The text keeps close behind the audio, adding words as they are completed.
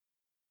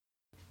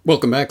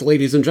Welcome back,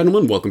 ladies and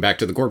gentlemen. Welcome back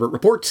to the Corbett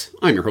Report.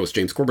 I'm your host,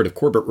 James Corbett of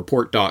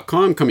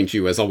CorbettReport.com, coming to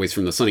you, as always,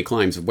 from the sunny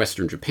climes of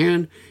Western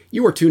Japan.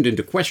 You are tuned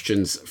into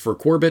Questions for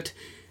Corbett,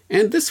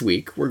 and this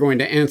week we're going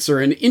to answer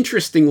an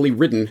interestingly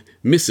written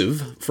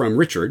missive from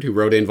Richard, who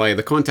wrote in via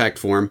the contact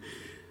form.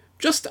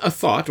 Just a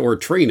thought, or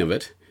train of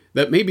it,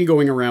 that may be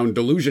going around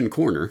Delusion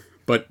Corner,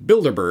 but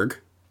Bilderberg,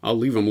 I'll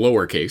leave him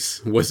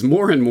lowercase, was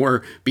more and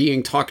more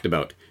being talked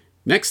about.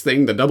 Next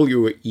thing, the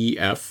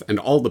WEF and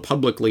all the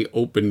publicly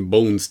open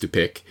bones to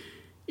pick.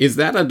 Is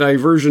that a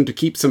diversion to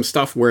keep some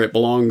stuff where it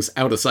belongs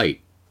out of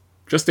sight?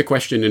 Just a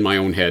question in my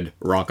own head.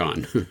 Rock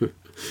on.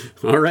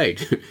 All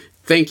right.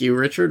 Thank you,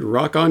 Richard.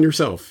 Rock on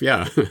yourself.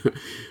 Yeah.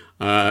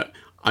 I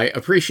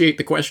appreciate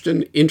the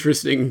question.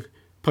 Interesting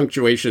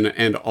punctuation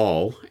and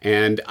all.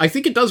 And I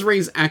think it does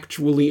raise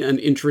actually an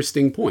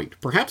interesting point.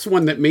 Perhaps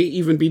one that may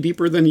even be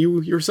deeper than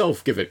you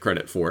yourself give it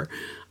credit for.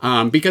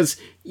 Because,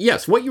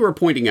 yes, what you are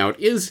pointing out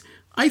is,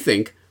 I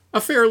think,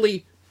 a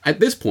fairly, at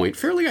this point,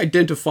 fairly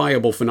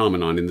identifiable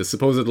phenomenon in the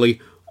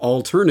supposedly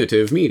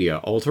alternative media.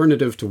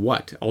 Alternative to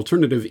what?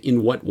 Alternative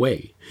in what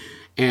way?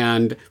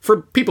 And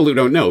for people who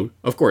don't know,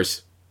 of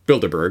course,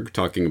 Bilderberg,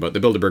 talking about the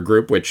Bilderberg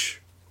Group, which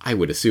I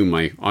would assume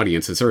my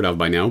audience has heard of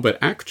by now, but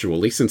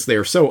actually, since they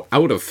are so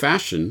out of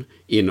fashion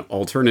in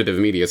alternative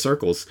media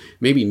circles,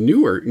 maybe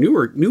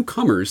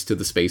newcomers to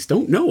the space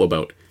don't know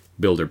about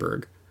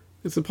Bilderberg.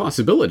 It's a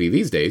possibility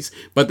these days,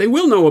 but they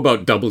will know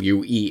about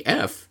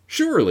WEF.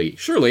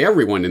 Surely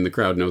everyone in the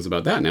crowd knows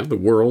about that now. The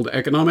World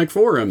Economic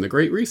Forum, the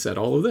Great Reset,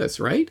 all of this,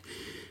 right?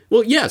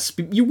 Well, yes,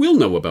 you will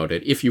know about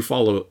it if you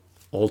follow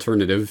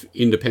alternative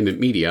independent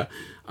media.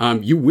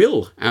 You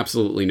will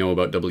absolutely know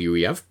about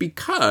WEF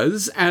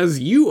because, as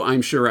you,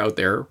 I'm sure, out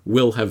there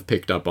will have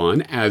picked up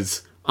on,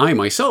 as I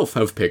myself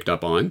have picked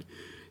up on,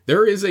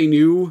 there is a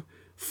new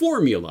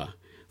formula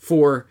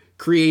for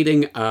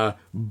creating a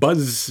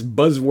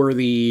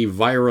buzzworthy,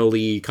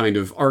 virally kind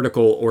of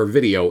article or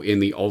video in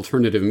the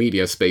alternative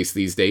media space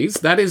these days.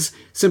 That is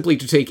simply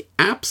to take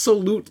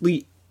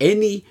absolutely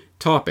any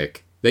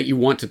topic that you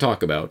want to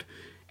talk about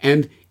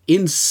and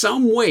in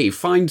some way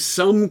find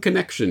some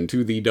connection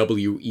to the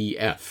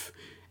WEF,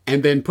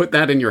 and then put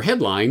that in your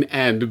headline,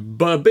 and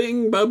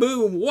ba-bing,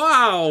 ba-boom,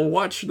 wow,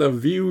 watch the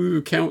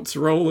view counts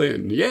roll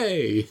in,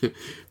 yay!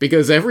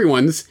 Because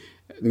everyone's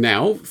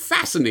now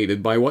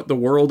fascinated by what the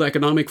World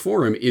Economic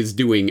Forum is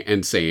doing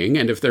and saying,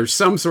 and if there's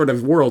some sort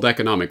of World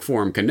Economic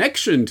Forum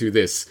connection to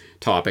this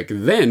topic,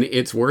 then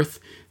it's worth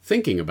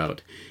thinking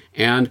about.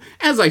 And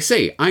as I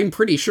say, I'm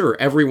pretty sure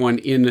everyone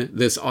in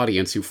this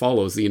audience who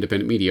follows the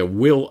independent media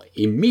will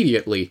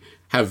immediately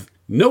have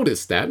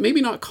noticed that, maybe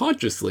not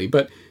consciously,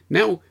 but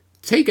now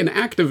take an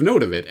active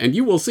note of it, and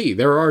you will see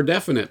there are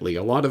definitely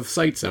a lot of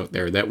sites out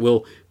there that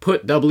will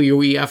put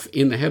WEF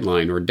in the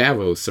headline, or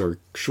Davos, or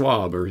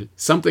Schwab, or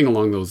something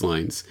along those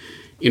lines,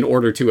 in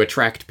order to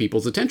attract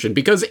people's attention,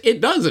 because it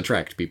does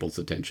attract people's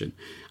attention.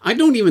 I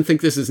don't even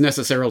think this is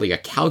necessarily a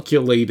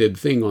calculated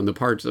thing on the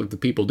parts of the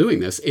people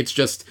doing this. It's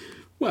just,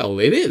 well,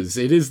 it is.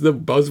 It is the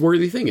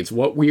buzzworthy thing. It's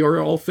what we are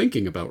all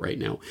thinking about right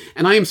now.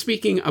 And I am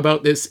speaking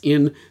about this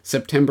in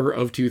September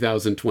of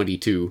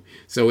 2022.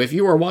 So if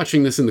you are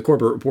watching this in the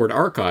Corbett Report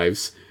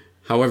archives,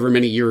 however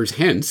many years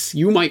hence,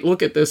 you might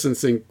look at this and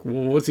think,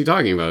 well, what's he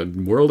talking about?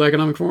 World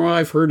Economic Forum? Well,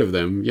 I've heard of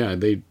them. Yeah,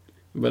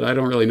 but I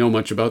don't really know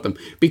much about them.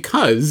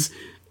 Because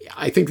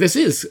I think this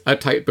is a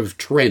type of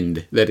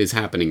trend that is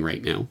happening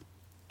right now.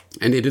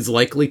 And it is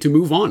likely to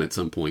move on at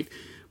some point.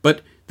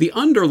 But the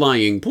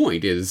underlying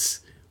point is,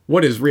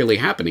 what is really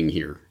happening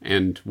here,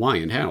 and why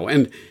and how.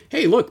 And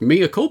hey, look,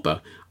 mea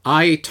culpa.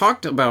 I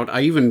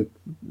even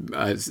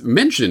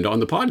mentioned on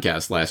the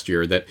podcast last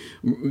year that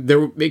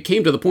it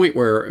came to the point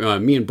where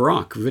me and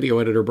Brock, video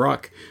editor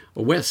Brock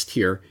West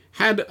here,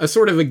 had a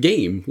sort of a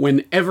game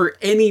whenever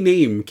any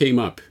name came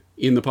up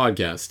in the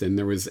podcast and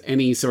there was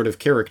any sort of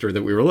character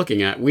that we were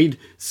looking at, we'd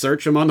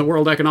search them on the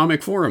World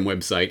Economic Forum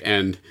website,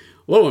 and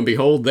lo and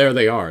behold, there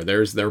they are.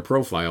 There's their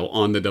profile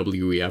on the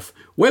WEF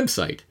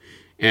website.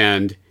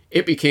 And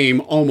it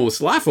became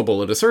almost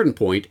laughable at a certain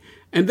point,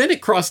 and then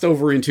it crossed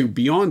over into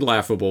beyond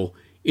laughable,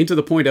 into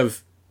the point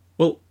of,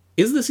 well,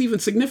 is this even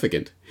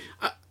significant?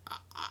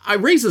 I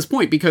raise this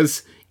point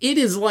because it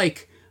is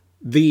like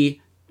the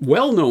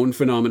well-known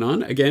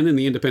phenomenon, again, in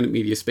the independent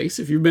media space.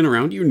 If you've been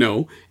around, you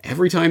know,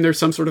 every time there's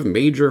some sort of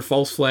major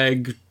false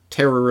flag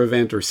terror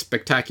event or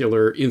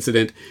spectacular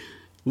incident,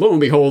 lo and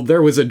behold,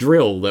 there was a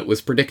drill that was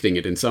predicting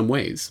it in some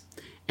ways.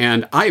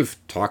 And I've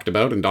talked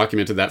about and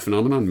documented that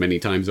phenomenon many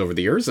times over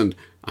the years, and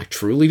I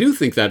truly do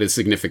think that is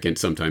significant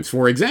sometimes.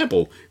 For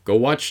example, go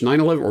watch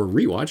 9/11 or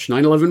rewatch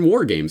 9/11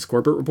 War Games,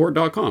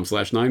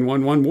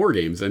 CorbettReport.com/911 War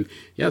Games. And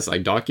yes, I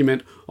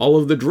document all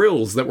of the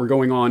drills that were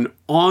going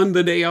on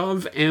the day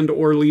of and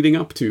or leading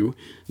up to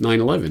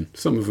 9/11,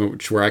 some of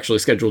which were actually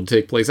scheduled to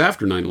take place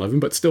after 9/11,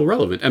 but still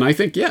relevant. And I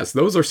think, yes,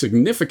 those are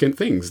significant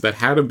things that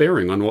had a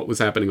bearing on what was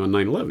happening on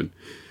 9/11.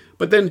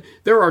 But then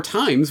there are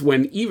times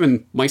when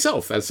even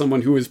myself, as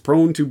someone who is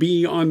prone to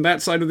be on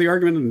that side of the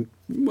argument,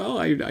 and well,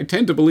 I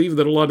tend to believe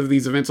that a lot of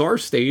these events are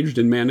staged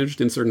and managed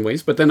in certain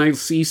ways, but then I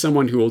see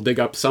someone who will dig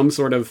up some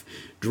sort of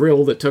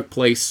drill that took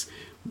place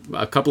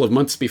a couple of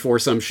months before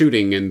some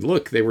shooting, and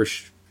look, they were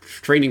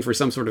training for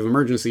some sort of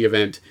emergency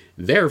event,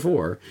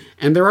 therefore.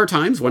 And there are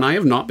times when I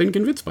have not been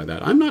convinced by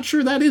that. I'm not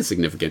sure that is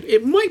significant.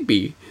 It might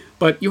be,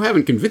 but you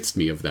haven't convinced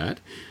me of that.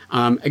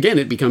 Again,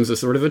 it becomes a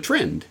sort of a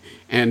trend.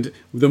 And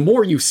the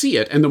more you see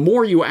it, and the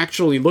more you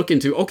actually look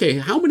into, okay,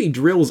 how many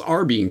drills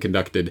are being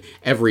conducted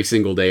every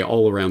single day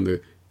all around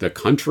the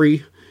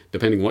country,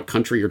 depending what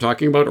country you're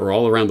talking about, or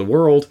all around the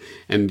world,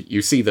 and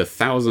you see the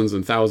thousands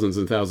and thousands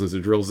and thousands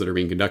of drills that are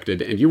being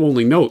conducted, and you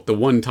only note the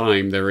one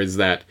time there is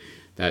that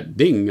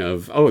ding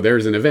of, oh,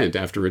 there's an event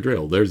after a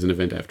drill, there's an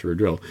event after a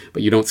drill,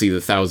 but you don't see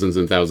the thousands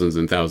and thousands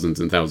and thousands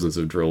and thousands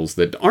of drills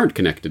that aren't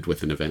connected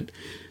with an event.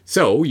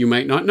 So you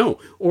might not know.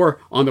 Or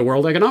on the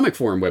World Economic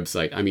Forum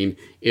website, I mean,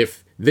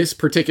 if this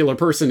particular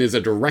person is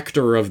a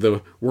director of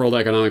the World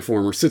Economic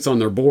Forum or sits on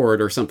their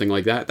board or something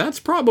like that, that's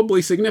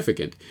probably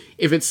significant.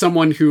 If it's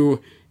someone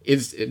who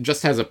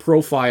just has a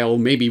profile,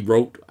 maybe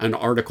wrote an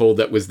article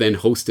that was then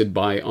hosted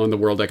on the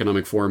World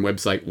Economic Forum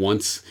website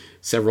once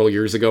several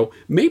years ago,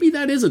 maybe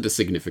that isn't a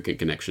significant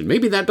connection.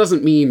 Maybe that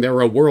doesn't mean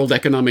they're a World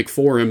Economic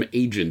Forum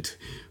agent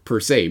per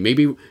se.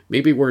 Maybe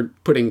we're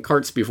putting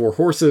carts before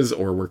horses,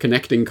 or we're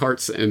connecting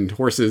carts and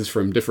horses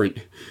from different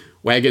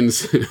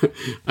wagons.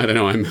 I don't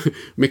know, I'm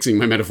mixing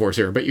my metaphors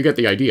here, but you get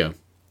the idea.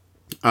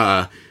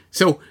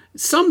 So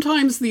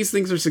sometimes these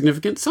things are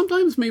significant,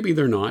 sometimes maybe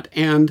they're not,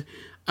 and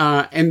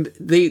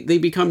they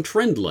become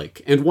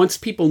trend-like. And once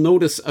people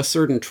notice a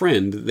certain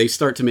trend, they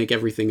start to make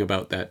everything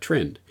about that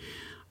trend.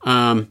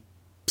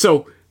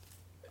 So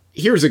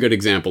here's a good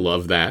example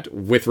of that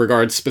with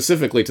regards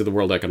specifically to the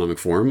World Economic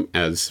Forum,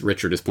 as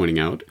Richard is pointing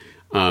out.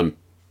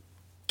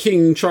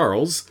 King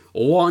Charles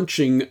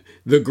launching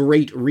the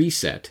Great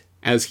Reset,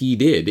 as he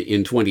did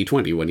in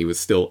 2020 when he was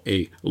still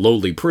a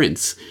lowly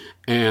prince,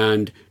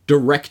 and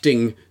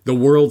directing the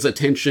world's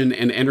attention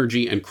and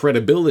energy and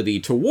credibility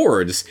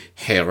towards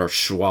Herr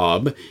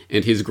Schwab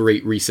and his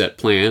Great Reset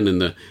plan and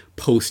the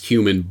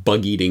post-human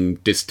bug-eating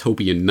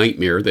dystopian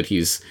nightmare that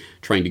he's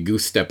trying to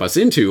goose-step us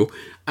into.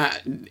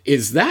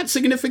 Is that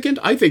significant?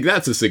 I think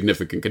that's a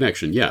significant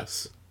connection,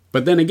 yes.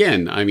 But then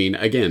again, I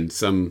mean,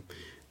 some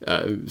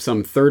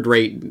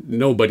third-rate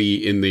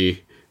nobody in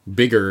the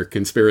bigger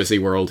conspiracy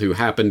world who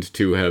happened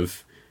to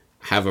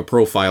have a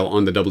profile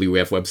on the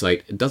WEF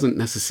website, it doesn't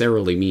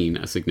necessarily mean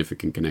a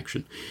significant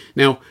connection.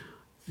 Now,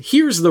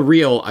 here's the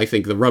real, I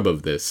think, the rub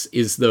of this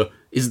is the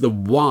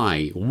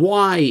why.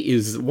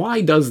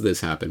 Why does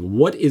this happen?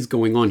 What is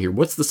going on here?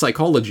 What's the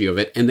psychology of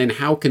it? And then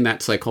how can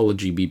that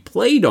psychology be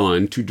played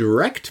on to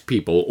direct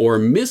people or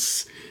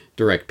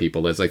misdirect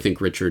people, as I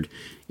think Richard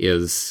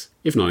is,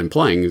 if not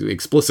implying,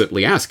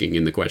 explicitly asking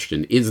in the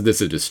question, is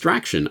this a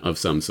distraction of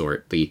some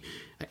sort?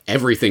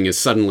 Everything is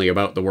suddenly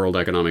about the World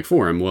Economic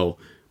Forum. Well,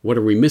 what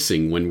are we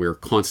missing when we're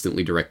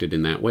constantly directed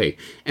in that way?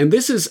 And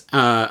this is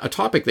a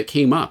topic that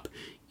came up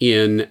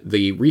in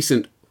the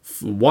recent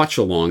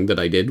watch-along that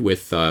I did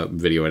with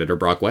video editor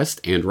Brock West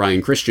and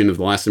Ryan Christian of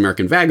The Last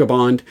American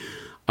Vagabond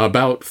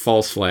about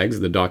False Flags,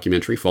 the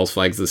documentary, False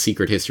Flags, The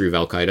Secret History of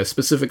Al-Qaeda,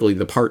 specifically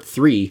the Part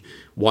 3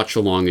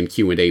 watch-along and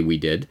Q&A we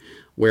did,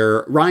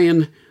 where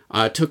Ryan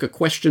took a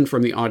question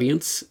from the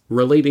audience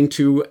relating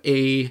to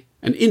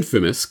an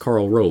infamous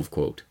Karl Rove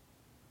quote.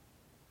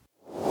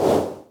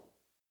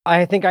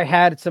 I think I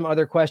had some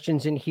other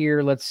questions in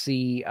here. Let's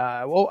see. you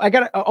know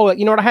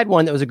what? I had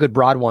one that was a good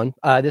broad one.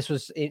 This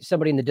was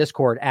somebody in the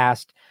Discord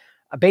asked,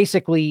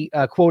 basically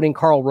quoting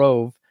Karl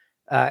Rove.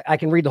 I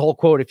can read the whole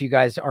quote if you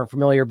guys aren't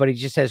familiar, but he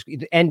just says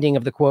the ending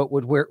of the quote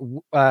would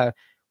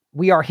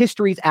we are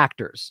history's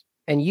actors,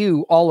 and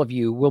you, all of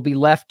you, will be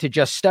left to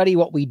just study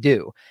what we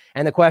do.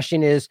 And the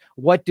question is,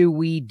 what do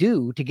we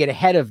do to get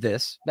ahead of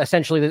this?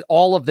 Essentially, that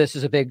all of this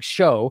is a big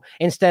show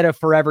instead of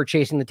forever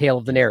chasing the tail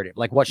of the narrative.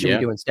 Like, what should we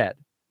do instead?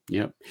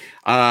 Yep.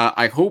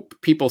 I hope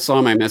people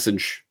saw my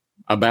message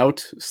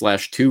about /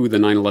 to the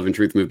 9/11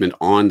 Truth Movement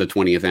on the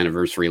 20th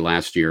anniversary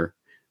last year,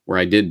 where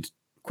I did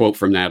quote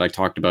from that. I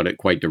talked about it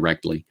quite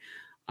directly.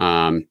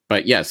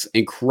 But yes,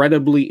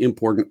 incredibly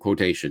important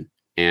quotation.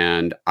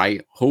 And I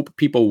hope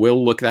people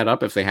will look that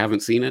up if they haven't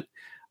seen it.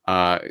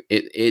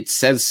 It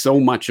says so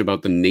much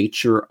about the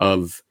nature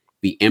of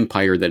the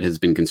empire that has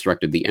been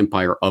constructed, the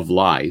empire of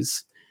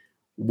lies,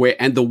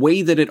 and the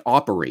way that it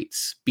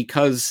operates,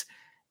 because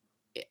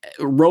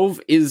Rove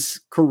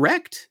is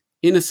correct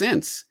in a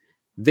sense.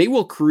 They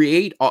will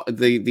create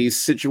these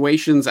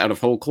situations out of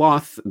whole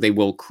cloth. They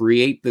will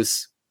create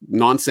this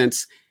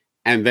nonsense,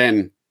 and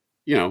then,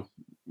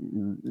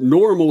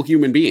 normal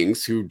human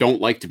beings who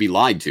don't like to be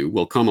lied to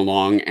will come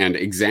along and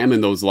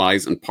examine those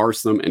lies and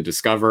parse them and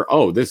discover,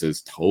 oh, this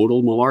is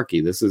total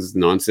malarkey. This is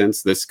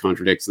nonsense. This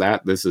contradicts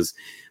that.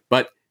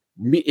 But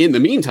in the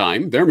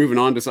meantime, they're moving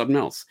on to something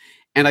else.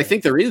 And I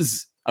think there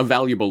is a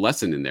valuable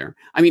lesson in there.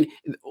 I mean,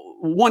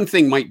 one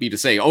thing might be to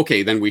say,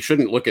 okay, then we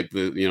shouldn't look at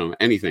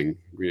anything.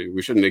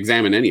 We shouldn't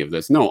examine any of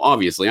this. No,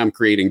 obviously, I'm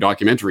creating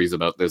documentaries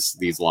about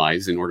these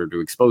lies in order to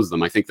expose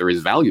them. I think there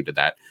is value to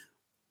that.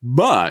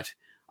 But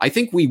I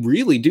think we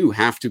really do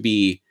have to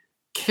be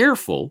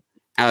careful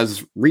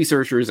as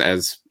researchers,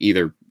 as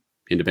either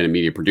independent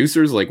media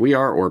producers like we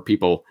are, or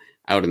people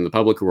out in the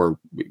public who are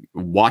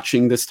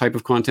watching this type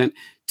of content,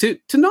 to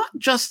not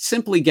just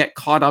simply get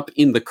caught up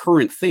in the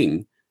current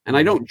thing. And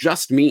I don't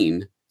just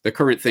mean the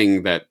current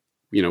thing that,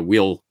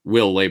 we'll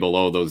label,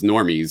 oh, those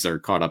normies are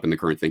caught up in the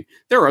current thing.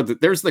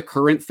 There's the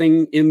current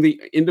thing in the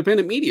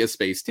independent media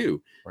space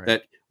too, right,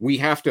 that we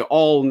have to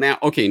all now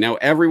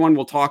everyone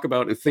will talk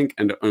about and think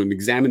and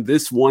examine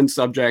this one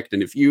subject.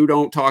 And if you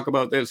don't talk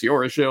about this,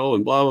 you're a shill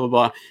and blah, blah,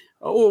 blah.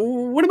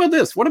 Oh, what about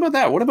this? What about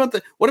that? What about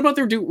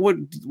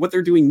what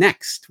they're doing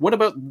next? What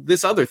about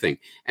this other thing?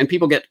 And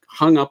people get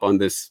hung up on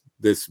this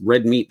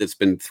red meat that's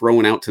been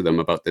thrown out to them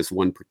about this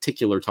one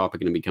particular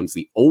topic, and it becomes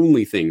the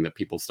only thing that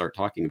people start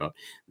talking about.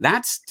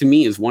 That's, to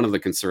me, is one of the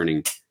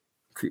concerning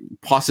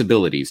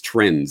possibilities,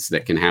 trends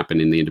that can happen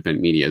in the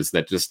independent media, is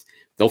that just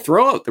they'll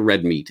throw out the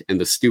red meat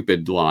and the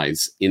stupid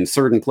lies in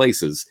certain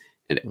places,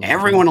 and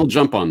everyone will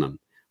jump on them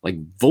like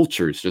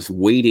vultures, just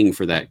waiting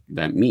for that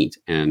meat.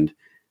 And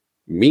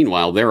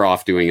meanwhile, they're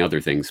off doing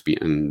other things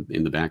in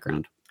the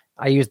background.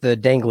 I use the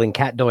dangling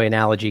cat toy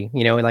analogy,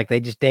 like they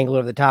just dangle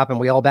over the top and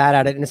we all bat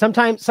at it. And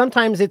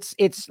sometimes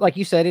it's like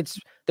you said,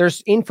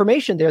 there's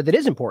information there that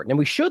is important and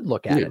we should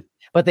look at it,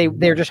 but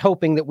they're just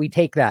hoping that we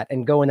take that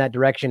and go in that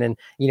direction. And,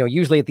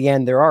 usually at the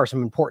end, there are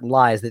some important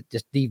lies that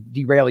just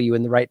derail you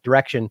in the right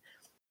direction.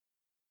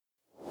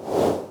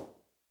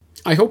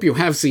 I hope you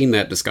have seen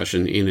that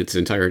discussion in its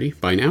entirety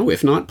by now.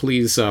 If not,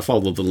 please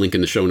follow the link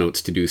in the show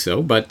notes to do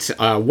so. But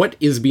what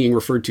is being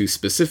referred to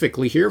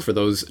specifically here, for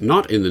those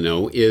not in the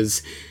know,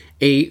 is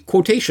a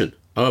quotation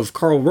of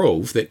Karl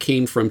Rove that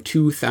came from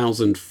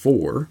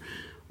 2004,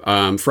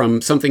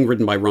 from something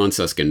written by Ron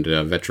Suskind,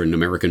 a veteran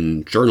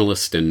American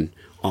journalist and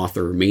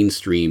author,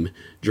 mainstream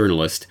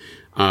journalist,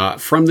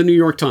 from the New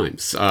York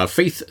Times,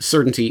 Faith,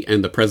 Certainty,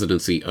 and the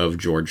Presidency of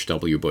George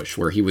W. Bush,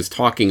 where he was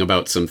talking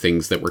about some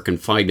things that were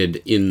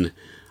confided in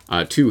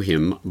to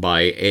him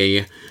by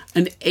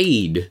an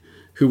aide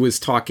who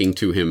was talking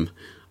to him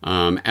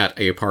at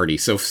a party.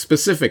 So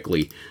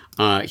specifically,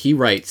 he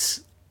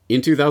writes,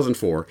 in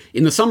 2004,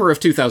 in the summer of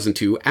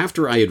 2002,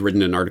 after I had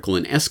written an article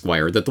in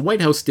Esquire that the White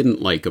House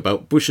didn't like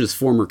about Bush's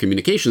former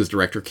communications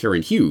director,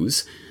 Karen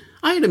Hughes,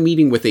 I had a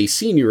meeting with a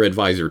senior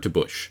advisor to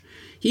Bush.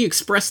 He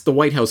expressed the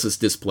White House's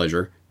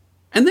displeasure,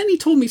 and then he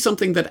told me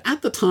something that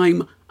at the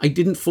time I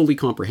didn't fully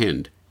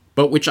comprehend,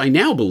 but which I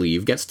now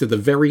believe gets to the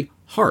very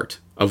heart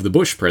of the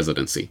Bush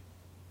presidency.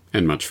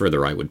 And much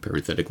further, I would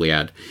parenthetically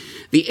add.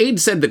 The aide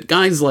said that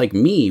guys like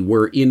me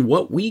were in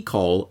what we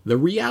call the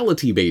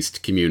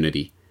reality-based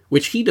community,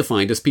 which he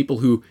defined as people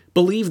who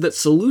believe that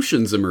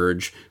solutions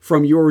emerge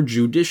from your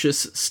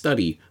judicious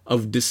study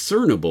of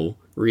discernible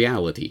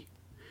reality.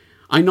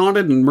 I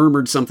nodded and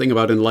murmured something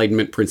about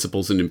Enlightenment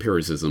principles and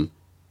empiricism.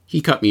 He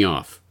cut me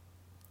off.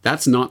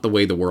 That's not the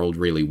way the world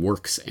really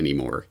works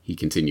anymore, he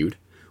continued.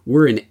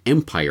 We're an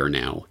empire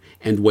now,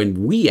 and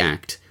when we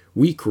act,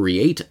 we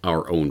create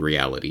our own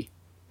reality.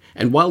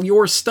 And while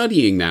you're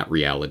studying that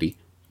reality,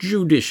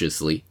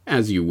 judiciously,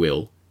 as you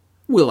will,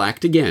 we'll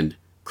act again,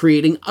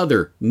 creating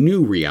other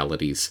new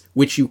realities,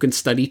 which you can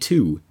study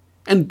too.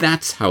 And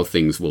that's how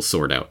things will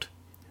sort out.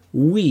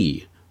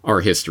 We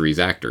are history's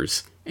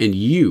actors, and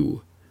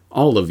you,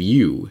 all of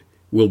you,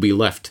 will be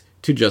left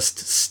to just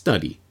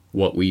study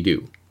what we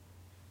do.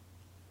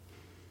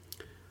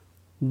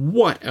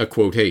 What a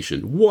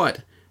quotation.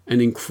 What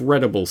an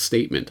incredible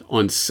statement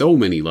on so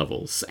many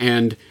levels.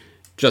 And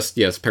just,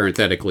 yes,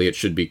 parenthetically, it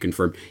should be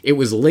confirmed. It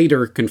was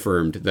later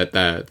confirmed that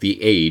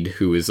the aide,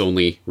 who is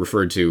only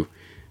referred to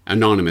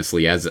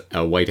anonymously as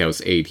a White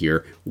House aide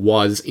here,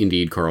 was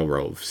indeed Karl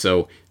Rove.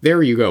 So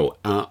there you go.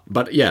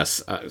 But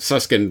yes,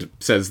 Suskind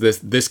says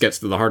this gets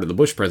to the heart of the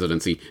Bush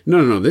presidency.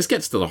 No, this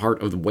gets to the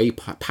heart of the way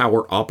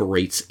power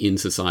operates in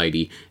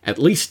society, at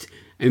least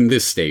in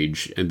this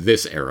stage and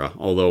this era,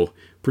 although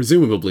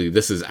presumably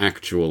this is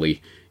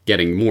actually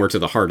getting more to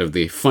the heart of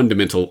the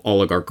fundamental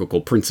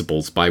oligarchical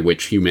principles by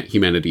which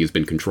humanity has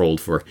been controlled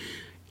for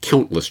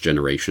countless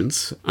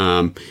generations.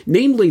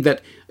 Namely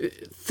that,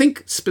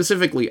 think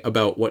specifically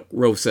about what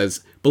Rove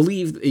says,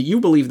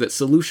 you believe that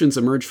solutions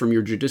emerge from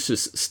your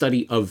judicious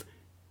study of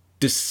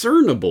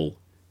discernible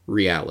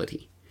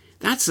reality.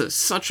 That's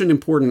such an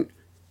important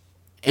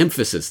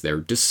emphasis there,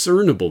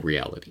 discernible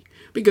reality.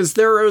 Because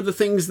there are the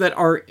things that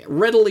are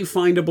readily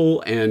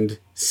findable and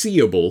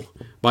seeable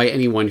by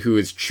anyone who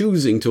is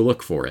choosing to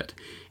look for it.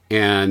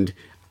 And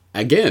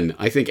again,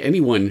 I think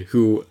anyone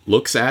who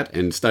looks at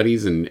and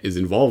studies and is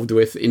involved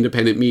with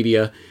independent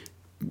media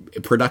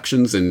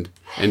productions and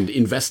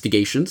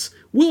investigations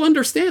will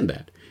understand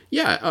that.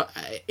 Yeah,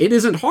 it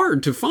isn't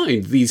hard to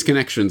find these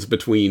connections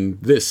between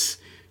this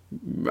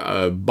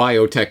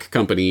biotech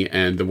company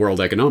and the World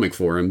Economic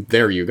Forum.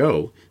 There you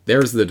go.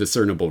 There's the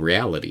discernible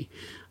reality.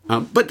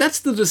 But that's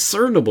the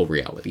discernible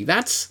reality.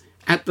 That's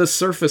at the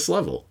surface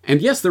level.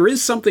 And yes, there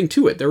is something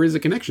to it. There is a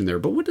connection there.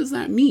 But what does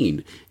that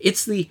mean?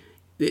 It's the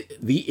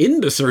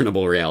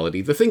indiscernible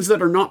reality, the things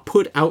that are not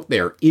put out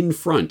there in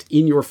front,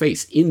 in your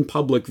face, in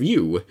public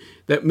view,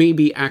 that may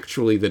be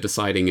actually the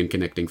deciding and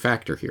connecting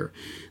factor here.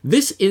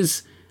 This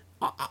is,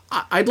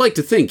 I'd like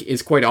to think,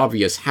 is quite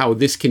obvious how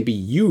this can be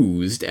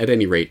used, at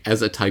any rate,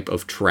 as a type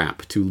of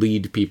trap to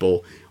lead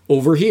people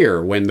over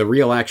here when the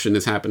real action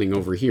is happening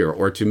over here,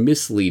 or to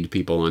mislead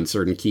people on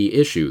certain key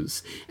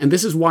issues. And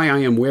this is why I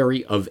am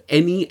wary of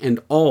any and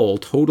all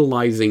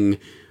totalizing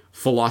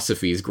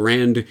philosophies,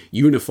 grand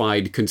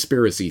unified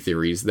conspiracy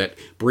theories that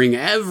bring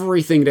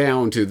everything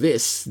down to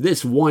this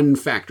one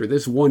factor,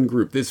 this one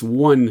group, this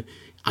one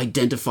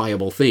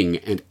identifiable thing,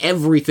 and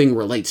everything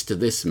relates to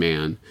this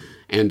man.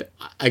 And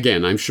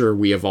again, I'm sure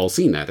we have all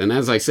seen that. And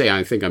as I say,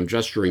 I think I'm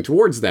gesturing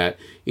towards that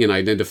in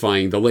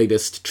identifying the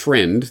latest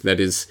trend that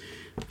is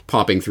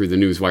popping through the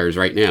news wires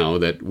right now,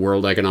 that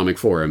World Economic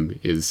Forum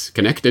is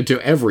connected to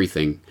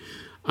everything.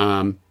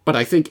 But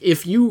I think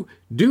if you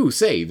do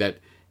say that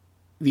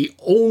the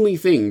only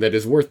thing that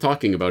is worth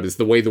talking about is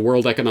the way the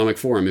World Economic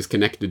Forum is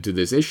connected to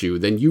this issue,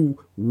 then you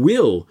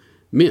will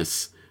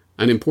miss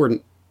an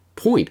important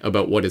point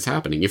about what is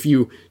happening. If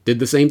you did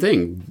the same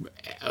thing,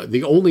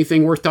 the only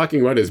thing worth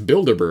talking about is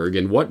Bilderberg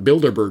and what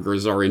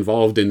Bilderbergers are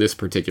involved in this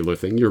particular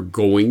thing, you're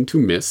going to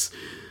miss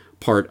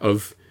part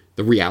of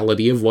the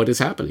reality of what is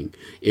happening.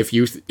 If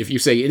you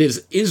say it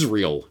is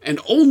Israel and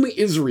only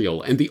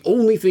Israel, and the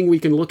only thing we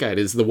can look at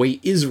is the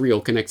way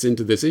Israel connects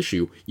into this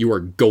issue, you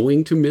are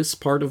going to miss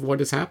part of what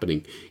is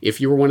happening.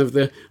 If you're one of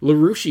the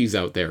LaRouches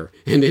out there,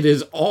 and it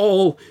is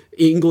all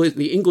English,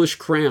 the English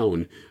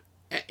crown,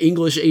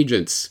 English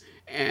agents,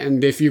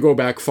 and if you go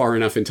back far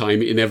enough in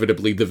time,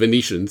 inevitably the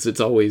Venetians, it's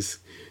always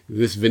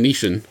this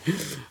Venetian,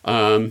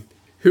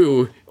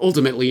 who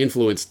ultimately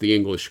influenced the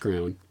English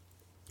crown,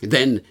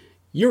 then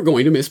you're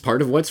going to miss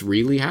part of what's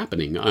really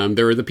happening.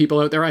 There are the people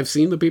out there, I've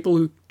seen the people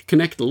who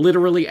connect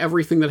literally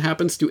everything that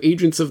happens to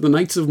agents of the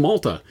Knights of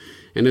Malta.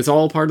 And it's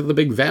all part of the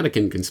big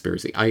Vatican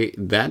conspiracy.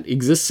 That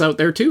exists out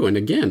there too. And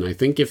again, I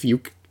think if you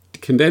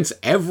condense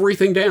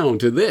everything down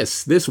to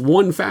this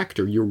one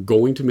factor, you're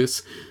going to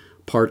miss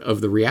part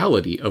of the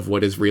reality of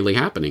what is really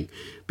happening.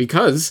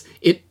 Because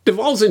it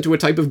devolves into a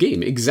type of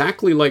game,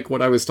 exactly like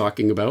what I was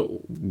talking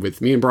about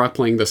with me and Brock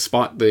playing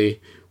the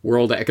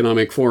World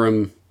Economic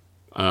Forum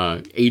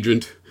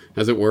agent,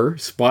 as it were,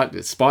 spot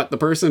the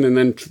person and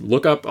then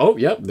look up, oh,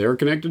 yep, they're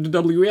connected to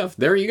WEF.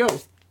 There you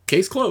go.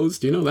 Case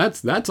closed.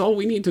 That's all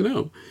we need to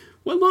know.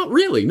 Well, not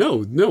really. No,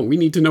 we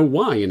need to know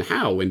why and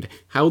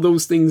how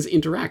those things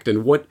interact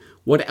and what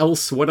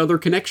other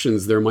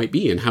connections there might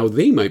be and how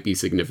they might be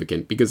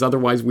significant, because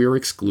otherwise we are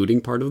excluding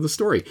part of the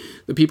story.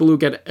 The people who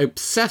get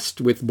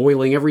obsessed with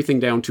boiling everything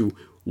down to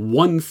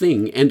one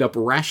thing end up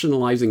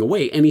rationalizing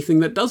away anything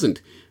that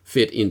doesn't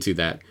fit into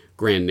that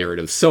grand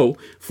narrative. So,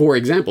 for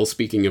example,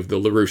 speaking of the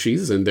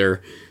LaRouches and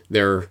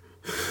their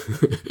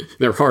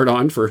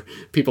hard-on for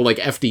people like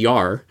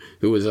FDR,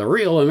 who was a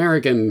real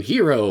American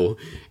hero,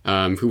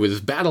 who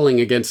was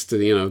battling against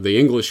the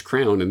English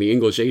crown and the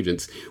English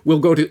agents, will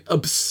go to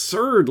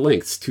absurd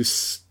lengths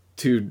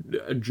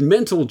to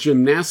mental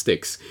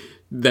gymnastics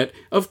that,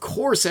 of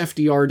course,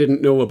 FDR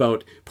didn't know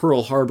about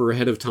Pearl Harbor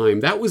ahead of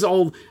time. That was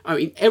all,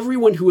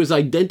 everyone who was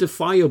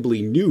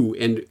identifiably new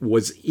and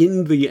was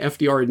in the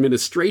FDR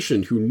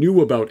administration who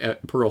knew about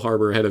Pearl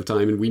Harbor ahead of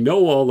time, and we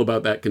know all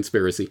about that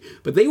conspiracy.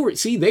 But they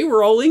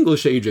were all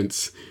English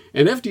agents,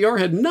 and FDR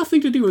had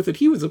nothing to do with it.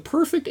 He was a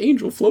perfect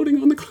angel floating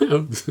on the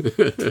clouds.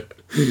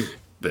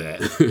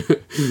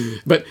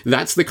 But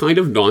that's the kind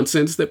of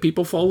nonsense that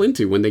people fall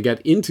into when they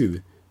get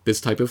into this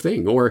type of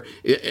thing. Or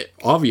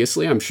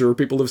obviously, I'm sure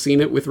people have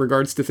seen it with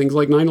regards to things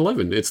like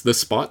 9/11. It's the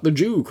Spot the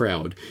Jew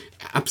crowd.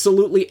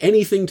 Absolutely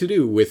anything to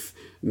do with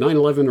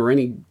 9/11 or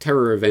any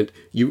terror event,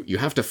 you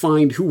have to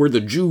find who were the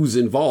Jews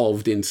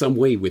involved in some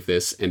way with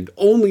this, and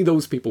only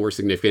those people were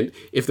significant.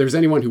 If there's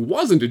anyone who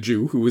wasn't a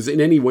Jew, who was in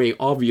any way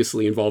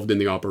obviously involved in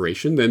the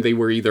operation, then they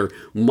were either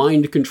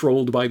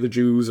mind-controlled by the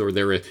Jews, or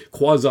they're a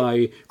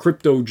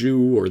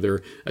quasi-crypto-Jew, or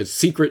they're a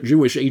secret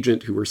Jewish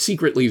agent who were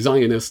secretly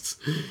Zionists,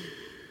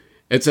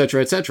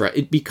 etc., etc.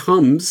 It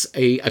becomes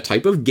a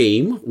type of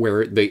game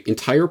where the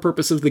entire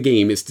purpose of the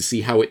game is to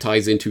see how it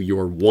ties into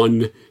your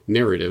one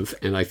narrative,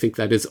 and I think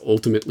that is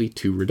ultimately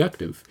too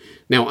reductive.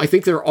 Now, I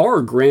think there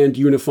are grand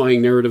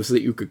unifying narratives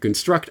that you could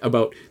construct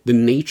about the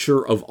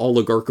nature of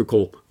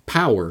oligarchical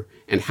power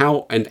and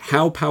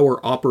how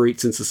power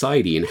operates in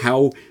society and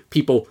how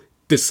people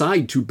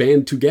decide to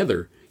band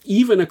together,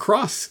 even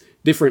across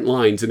different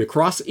lines and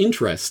across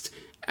interest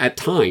at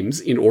times,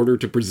 in order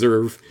to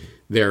preserve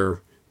their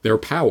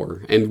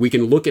power. And we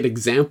can look at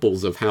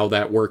examples of how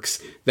that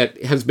works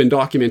that has been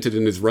documented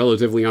and is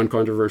relatively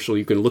uncontroversial.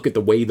 You can look at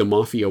the way the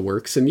mafia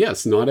works. And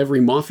yes, not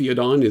every mafia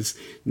don is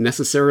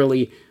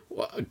necessarily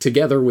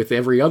together with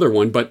every other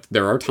one, but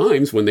there are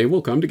times when they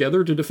will come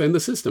together to defend the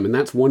system. And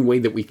that's one way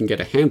that we can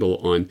get a handle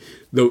on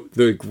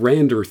the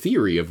grander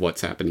theory of what's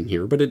happening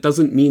here. But it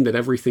doesn't mean that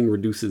everything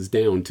reduces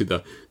down to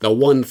the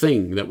one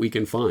thing that we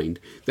can find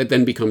that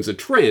then becomes a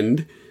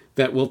trend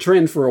that will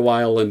trend for a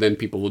while and then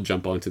people will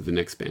jump onto the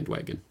next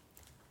bandwagon.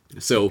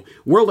 So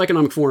World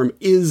Economic Forum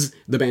is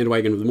the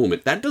bandwagon of the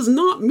moment. That does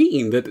not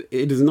mean that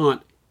it is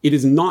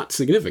not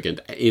significant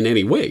in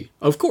any way.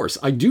 Of course,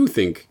 I do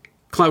think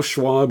Klaus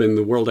Schwab and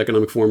the World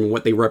Economic Forum and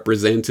what they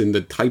represent and the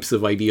types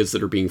of ideas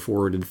that are being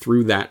forwarded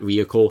through that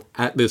vehicle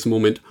at this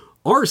moment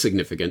are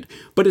significant,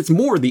 but it's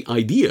more the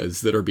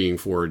ideas that are being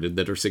forwarded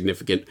that are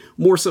significant,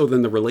 more so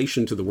than the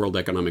relation to the World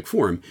Economic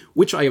Forum,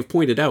 which I have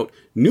pointed out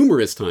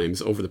numerous times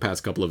over the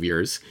past couple of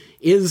years,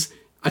 is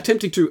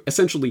attempting to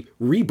essentially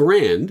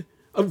rebrand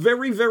a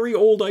very, very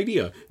old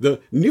idea.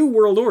 The New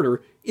World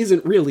Order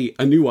isn't really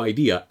a new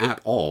idea at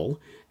all,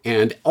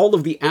 and all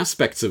of the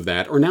aspects of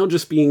that are now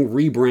just being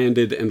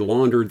rebranded and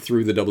laundered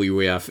through the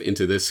WEF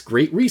into this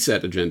Great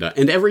Reset agenda.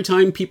 And every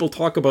time people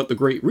talk about the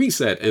Great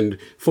Reset and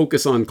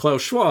focus on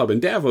Klaus Schwab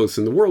and Davos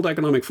and the World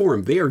Economic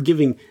Forum, they are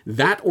giving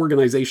that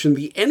organization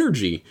the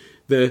energy,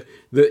 the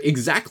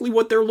exactly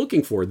what they're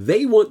looking for.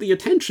 They want the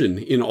attention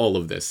in all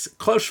of this.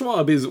 Klaus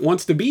Schwab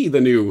wants to be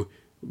the new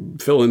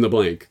fill in the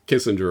blank,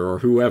 Kissinger or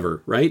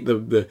whoever, right?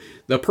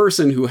 The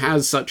person who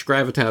has such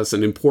gravitas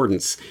and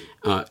importance,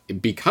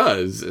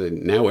 because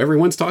now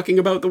everyone's talking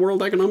about the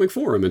World Economic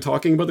Forum and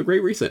talking about the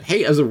Great Reset.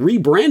 Hey, as a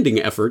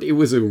rebranding effort, it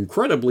was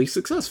incredibly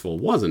successful,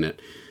 wasn't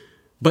it?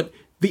 But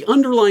the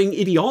underlying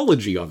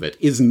ideology of it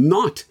is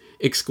not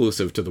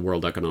exclusive to the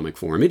World Economic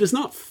Forum. It is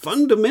not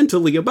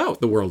fundamentally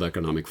about the World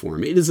Economic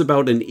Forum. It is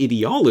about an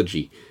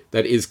ideology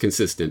that is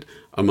consistent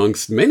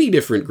amongst many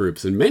different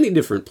groups and many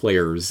different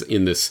players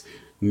in this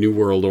New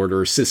World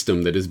Order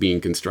system that is being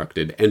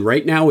constructed. And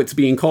right now it's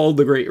being called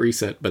the Great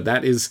Reset, but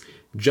that is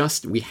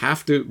just, we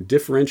have to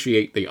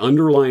differentiate the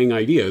underlying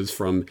ideas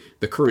from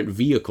the current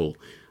vehicle,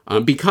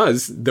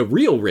 because the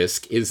real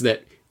risk is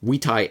that we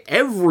tie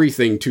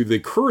everything to the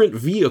current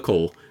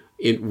vehicle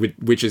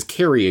which is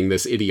carrying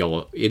this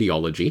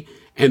ideology,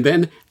 and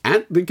then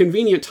at the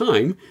convenient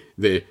time,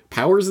 the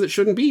powers that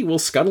shouldn't be will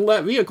scuttle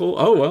that vehicle.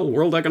 Oh, well,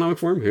 World Economic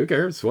Forum, who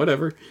cares,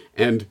 whatever.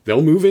 And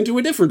they'll move into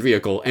a different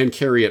vehicle and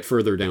carry it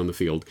further down the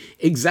field.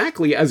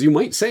 Exactly as you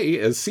might say,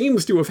 as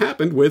seems to have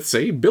happened with,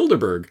 say,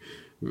 Bilderberg.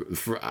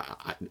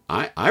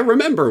 I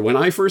remember when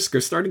I first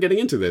started getting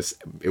into this,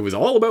 it was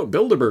all about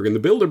Bilderberg and the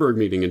Bilderberg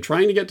meeting and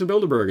trying to get to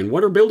Bilderberg and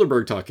what are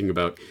Bilderberg talking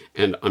about.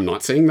 And I'm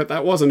not saying that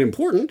that wasn't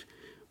important,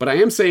 but I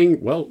am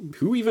saying, well,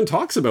 who even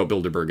talks about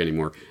Bilderberg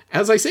anymore?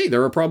 As I say,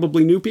 there are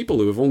probably new people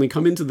who have only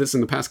come into this in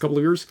the past couple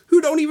of years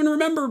who don't even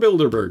remember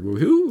Bilderberg.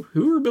 Who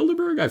are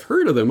Bilderberg? I've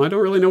heard of them. I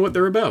don't really know what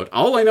they're about.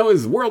 All I know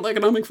is World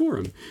Economic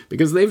Forum,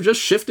 because they've just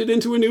shifted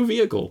into a new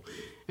vehicle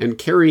and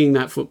carrying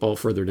that football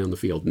further down the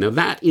field. Now,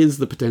 that is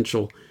the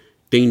potential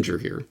danger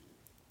here.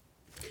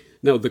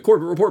 Now, the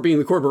Corbett Report being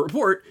the Corbett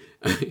Report,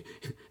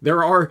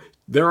 there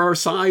are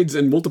sides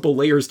and multiple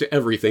layers to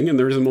everything, and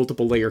there's a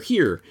multiple layer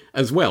here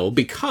as well,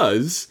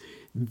 because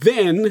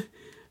then,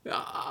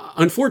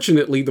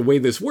 unfortunately, the way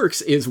this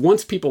works is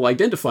once people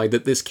identify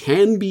that this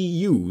can be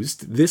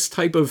used, this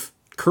type of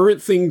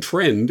current thing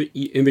trend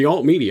in the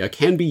alt media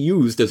can be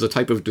used as a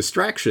type of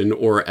distraction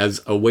or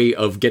as a way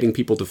of getting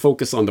people to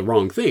focus on the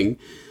wrong thing,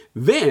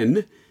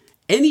 then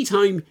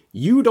anytime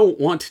you don't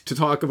want to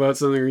talk about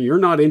something, or you're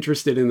not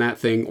interested in that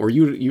thing, or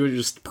you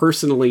just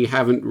personally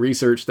haven't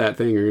researched that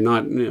thing, or you're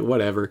not,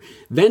 whatever,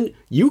 then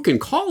you can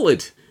call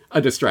it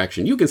a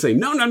distraction. You can say,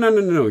 no.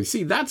 You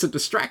see, that's a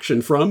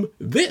distraction from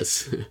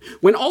this.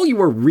 When all you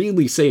are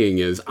really saying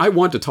is, I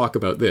want to talk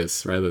about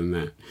this rather than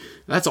that.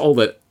 That's all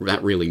that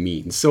really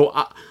means. So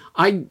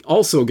I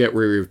also get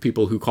weary of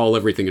people who call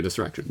everything a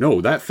distraction. No,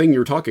 that thing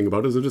you're talking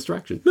about is a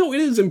distraction. No, it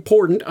is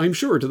important, I'm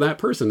sure, to that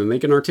person, and they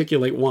can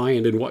articulate why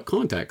and in what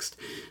context.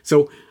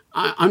 So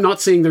I'm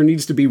not saying there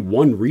needs to be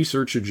one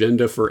research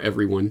agenda for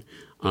everyone.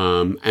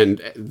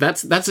 And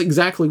that's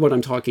exactly what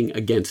I'm talking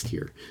against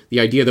here.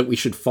 The idea that we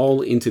should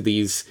fall into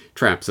these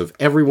traps of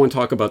everyone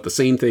talk about the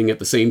same thing at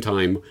the same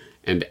time,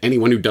 and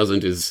anyone who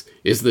doesn't is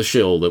the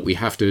shill that we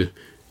have to,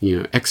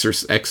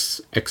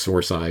 exorcise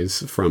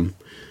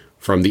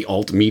from the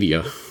alt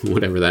media,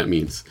 whatever that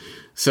means.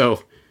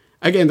 So,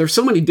 again, there's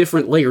so many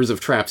different layers of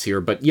traps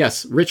here, but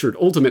yes, Richard,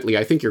 ultimately,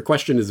 I think your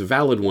question is a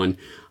valid one.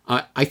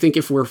 I think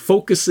if we're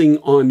focusing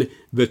on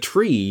the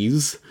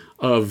trees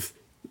of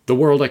the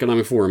World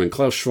Economic Forum and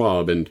Klaus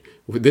Schwab and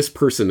this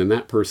person and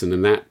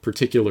that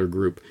particular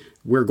group,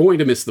 we're going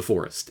to miss the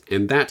forest,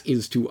 and that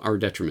is to our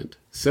detriment.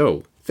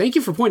 So, thank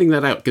you for pointing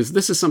that out, because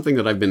this is something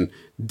that I've been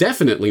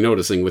definitely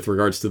noticing with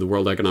regards to the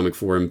World Economic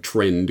Forum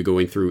trend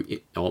going through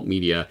alt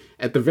media,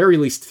 at the very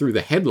least through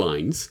the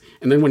headlines.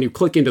 And then when you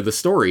click into the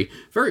story,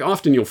 very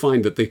often you'll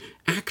find that the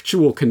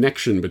actual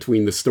connection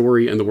between the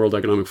story and the World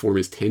Economic Forum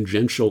is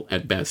tangential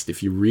at best,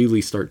 if you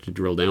really start to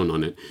drill down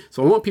on it.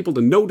 So I want people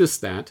to notice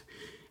that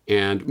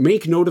and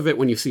make note of it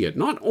when you see it,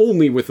 not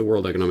only with the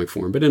World Economic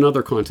Forum, but in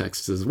other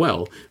contexts as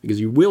well, because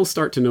you will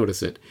start to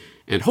notice it.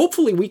 And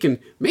hopefully we can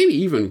maybe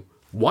even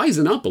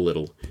wisen up a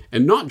little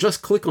and not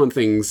just click on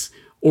things,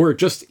 or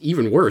just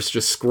even worse,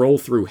 just scroll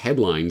through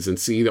headlines and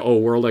see, oh,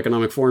 World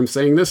Economic Forum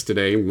saying this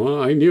today.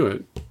 Well, I knew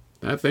it.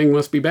 that thing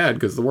must be bad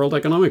because the World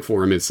Economic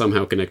Forum is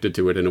somehow connected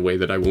to it in a way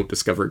that I won't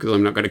discover because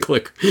I'm not going to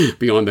click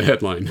beyond the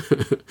headline.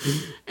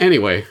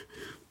 Anyway,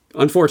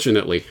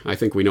 unfortunately, I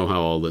think we know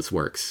how all this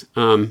works.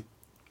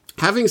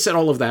 Having said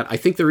all of that, I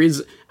think there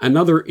is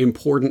another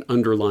important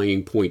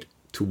underlying point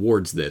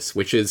towards this,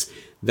 which is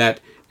that,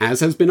 as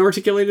has been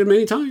articulated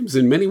many times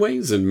in many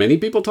ways, and many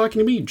people talking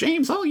to me,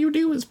 James, all you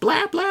do is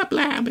blah, blah,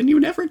 blah, and you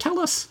never tell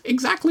us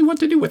exactly what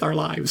to do with our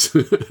lives.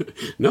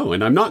 No,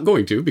 and I'm not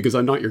going to because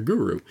I'm not your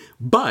guru.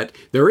 But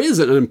there is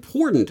an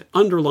important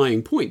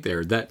underlying point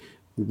there that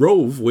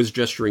Rove was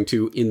gesturing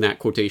to in that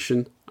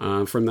quotation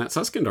from that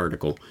Susskind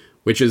article,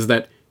 which is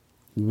that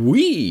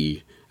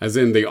we, as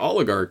in the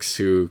oligarchs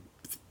who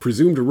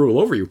presume to rule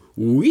over you,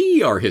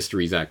 we are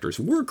history's actors.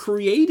 We're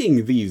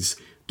creating these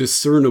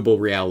discernible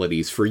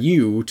realities for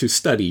you to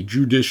study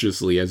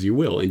judiciously as you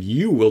will, and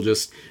you will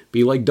just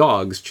be like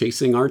dogs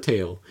chasing our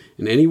tail.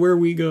 And anywhere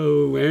we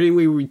go,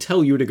 anywhere we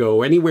tell you to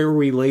go, anywhere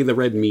we lay the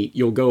red meat,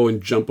 you'll go and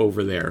jump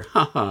over there.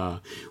 Ha ha,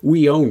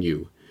 we own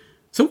you.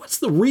 So what's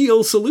the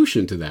real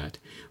solution to that?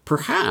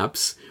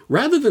 Perhaps,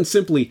 rather than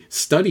simply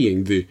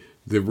studying the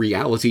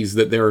realities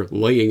that they're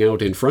laying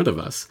out in front of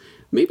us,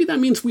 maybe that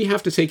means we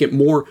have to take it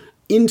more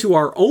into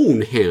our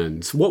own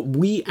hands, what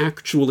we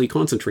actually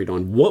concentrate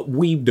on, what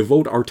we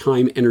devote our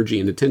time, energy,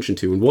 and attention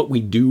to, and what we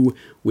do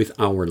with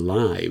our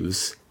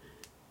lives.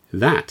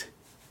 That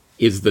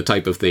is the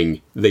type of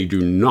thing they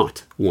do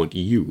not want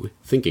you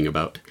thinking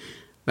about.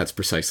 That's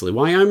precisely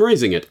why I'm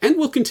raising it, and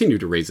will continue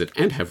to raise it,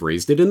 and have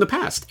raised it in the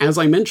past. As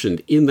I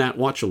mentioned in that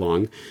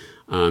watch-along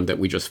that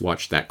we just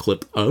watched that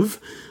clip of,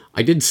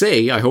 I did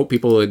say, I hope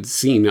people had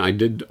seen, I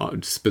did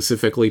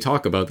specifically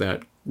talk about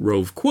that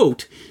Rove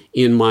quote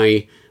in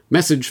my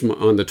message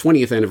on the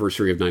 20th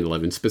anniversary of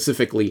 9/11,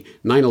 specifically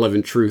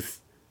 9/11 Truth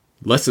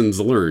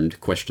Lessons Learned, ?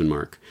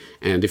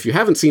 And if you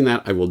haven't seen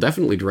that, I will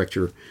definitely direct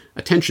your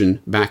attention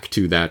back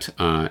to that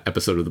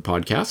episode of the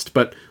podcast.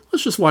 But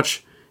let's just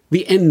watch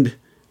the end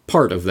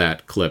part of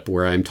that clip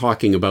where I'm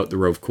talking about the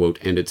Rove quote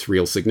and its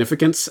real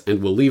significance,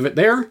 and we'll leave it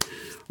there.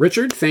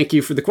 Richard, thank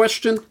you for the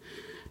question.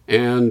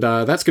 And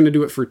that's going to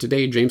do it for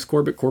today. James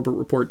Corbett,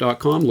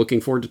 CorbettReport.com.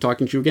 Looking forward to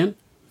talking to you again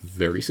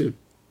very soon.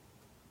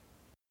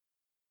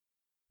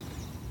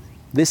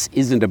 This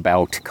isn't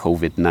about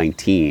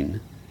COVID-19.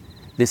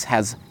 This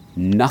has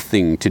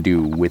nothing to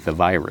do with the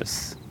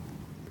virus.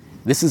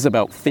 This is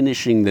about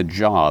finishing the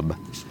job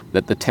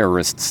that the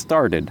terrorists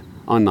started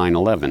on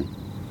 9/11.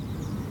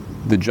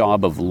 The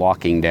job of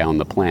locking down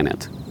the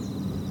planet.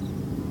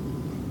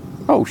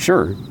 Oh,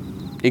 sure.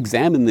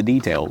 Examine the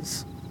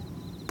details.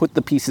 Put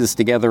the pieces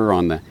together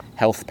on the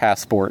health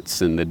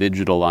passports and the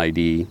digital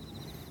ID,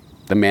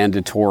 the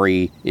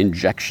mandatory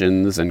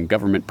injections and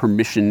government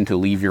permission to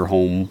leave your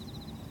home,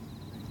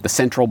 the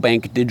central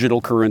bank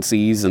digital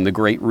currencies and the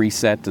Great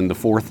Reset and the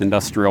Fourth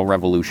Industrial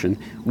Revolution.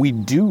 We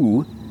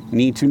do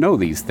need to know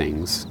these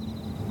things.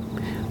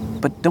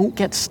 But don't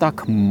get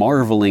stuck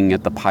marveling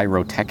at the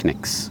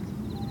pyrotechnics.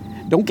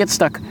 Don't get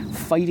stuck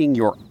fighting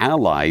your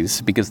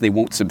allies because they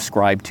won't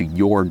subscribe to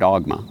your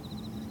dogma.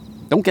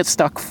 Don't get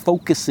stuck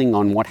focusing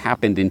on what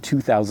happened in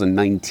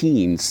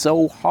 2019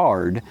 so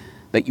hard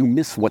that you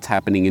miss what's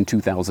happening in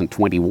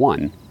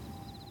 2021.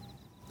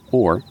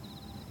 Or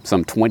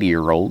some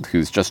 20-year-old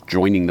who's just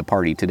joining the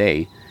party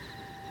today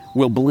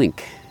will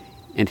blink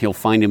and he'll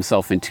find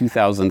himself in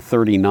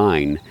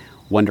 2039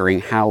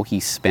 wondering how he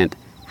spent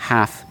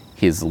half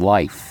his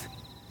life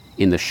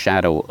in the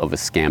shadow of a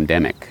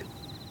scamdemic.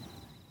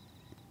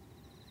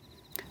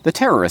 The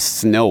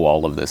terrorists know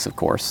all of this, of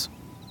course.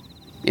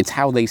 It's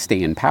how they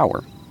stay in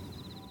power.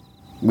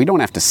 We don't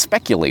have to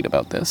speculate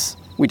about this.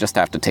 We just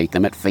have to take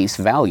them at face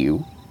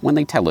value when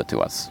they tell it to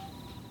us.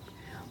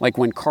 Like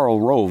when Karl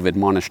Rove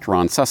admonished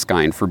Ron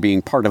Susskind for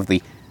being part of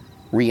the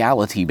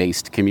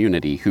reality-based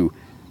community who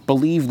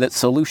believe that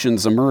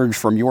solutions emerge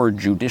from your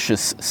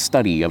judicious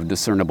study of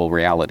discernible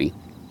reality.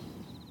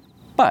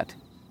 But,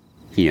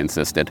 he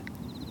insisted,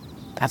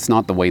 that's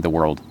not the way the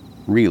world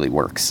really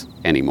works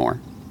anymore.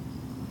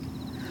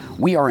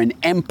 We are an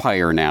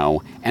empire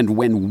now, and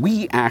when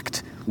we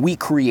act, we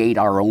create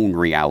our own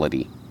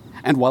reality.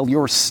 And while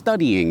you're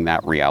studying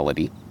that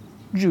reality,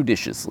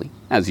 judiciously,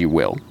 as you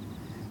will,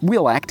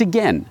 we'll act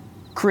again,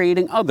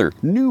 creating other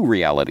new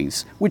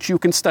realities, which you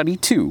can study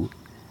too.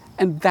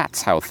 And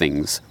that's how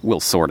things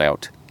will sort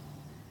out.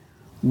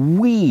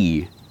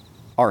 We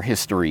are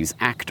history's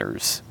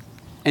actors,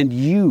 and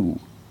you,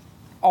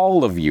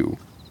 all of you,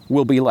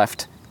 will be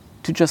left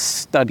to just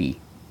study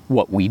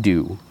what we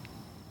do.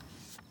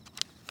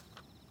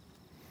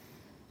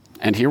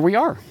 And here we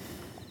are.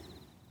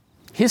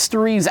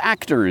 History's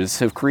actors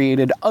have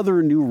created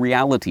other new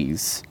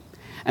realities,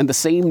 and the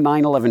same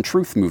 9/11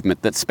 truth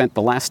movement that spent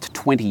the last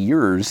 20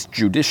 years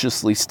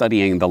judiciously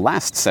studying the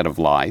last set of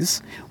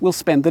lies will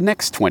spend the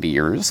next 20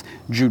 years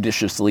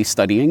judiciously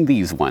studying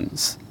these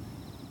ones.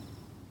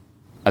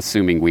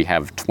 Assuming we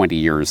have 20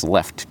 years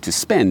left to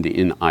spend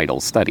in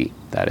idle study,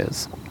 that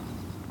is.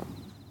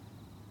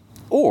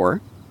 Or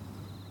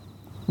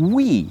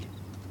we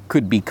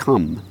could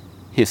become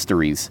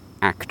history's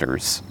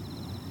actors.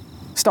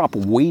 Stop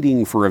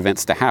waiting for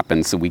events to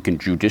happen so we can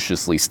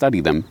judiciously study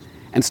them,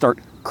 and start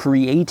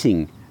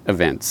creating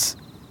events,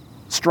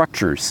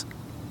 structures,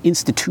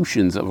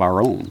 institutions of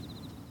our own.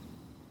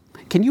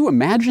 Can you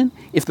imagine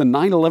if the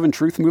 9/11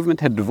 Truth Movement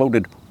had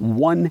devoted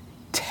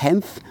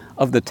 1/10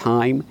 of the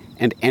time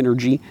and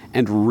energy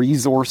and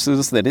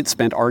resources that it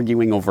spent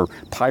arguing over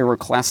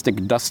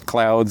pyroclastic dust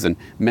clouds and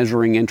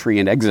measuring entry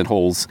and exit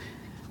holes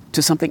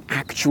to something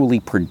actually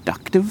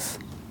productive?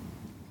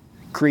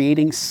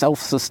 Creating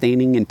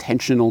self-sustaining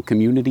intentional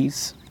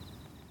communities?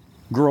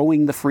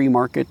 Growing the free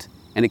market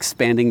and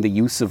expanding the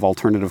use of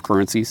alternative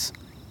currencies?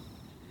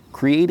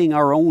 Creating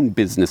our own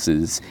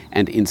businesses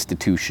and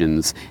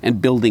institutions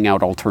and building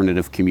out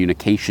alternative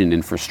communication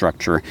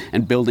infrastructure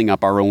and building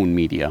up our own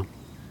media?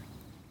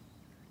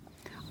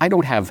 I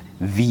don't have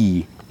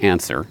the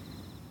answer.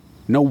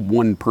 No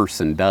one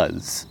person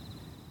does.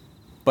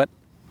 But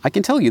I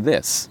can tell you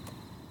this.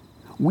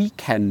 We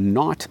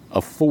cannot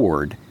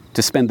afford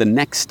to spend the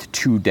next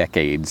 2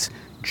 decades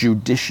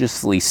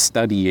judiciously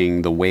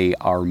studying the way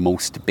our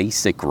most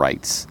basic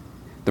rights,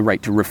 the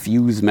right to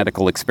refuse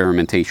medical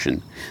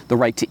experimentation, the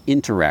right to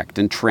interact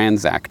and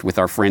transact with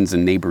our friends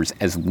and neighbors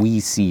as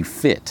we see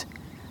fit,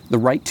 the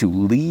right to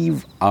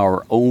leave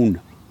our own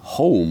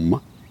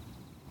home,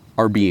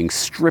 are being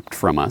stripped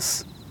from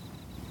us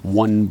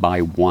one by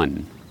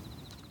one.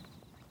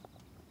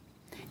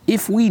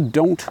 If we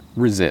don't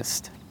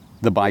resist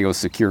the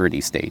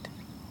biosecurity state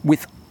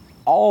with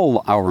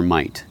all our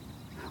might,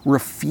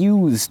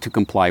 refuse to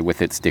comply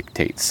with its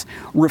dictates,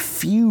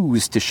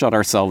 refuse to shut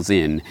ourselves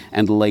in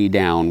and lay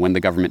down when the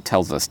government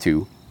tells us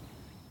to,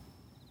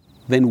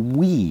 then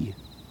we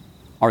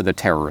are the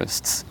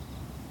terrorists,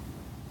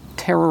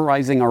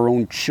 terrorizing our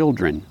own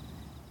children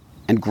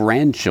and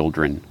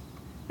grandchildren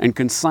and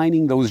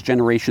consigning those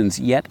generations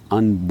yet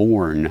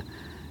unborn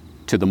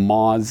to the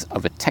maws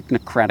of a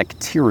technocratic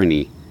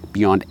tyranny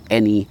beyond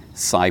any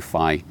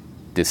sci-fi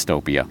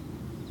dystopia.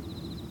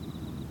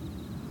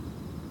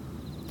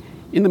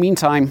 In the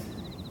meantime,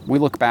 we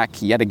look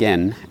back yet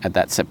again at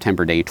that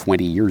September day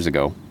 20 years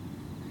ago,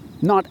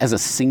 not as a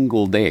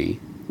single day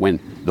when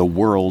the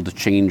world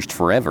changed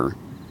forever,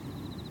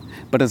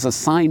 but as a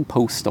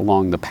signpost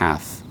along the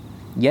path,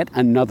 yet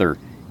another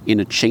in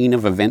a chain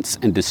of events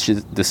and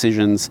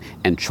decisions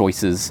and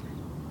choices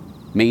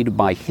made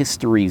by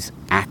history's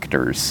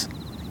actors,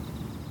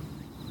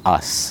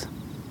 us.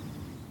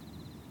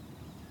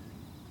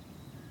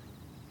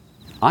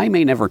 I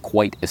may never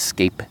quite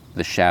escape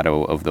the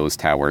shadow of those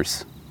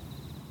towers,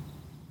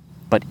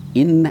 but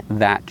in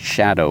that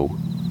shadow,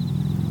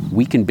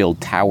 we can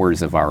build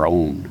towers of our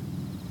own.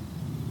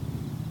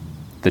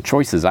 The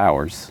choice is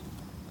ours,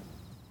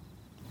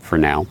 for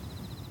now.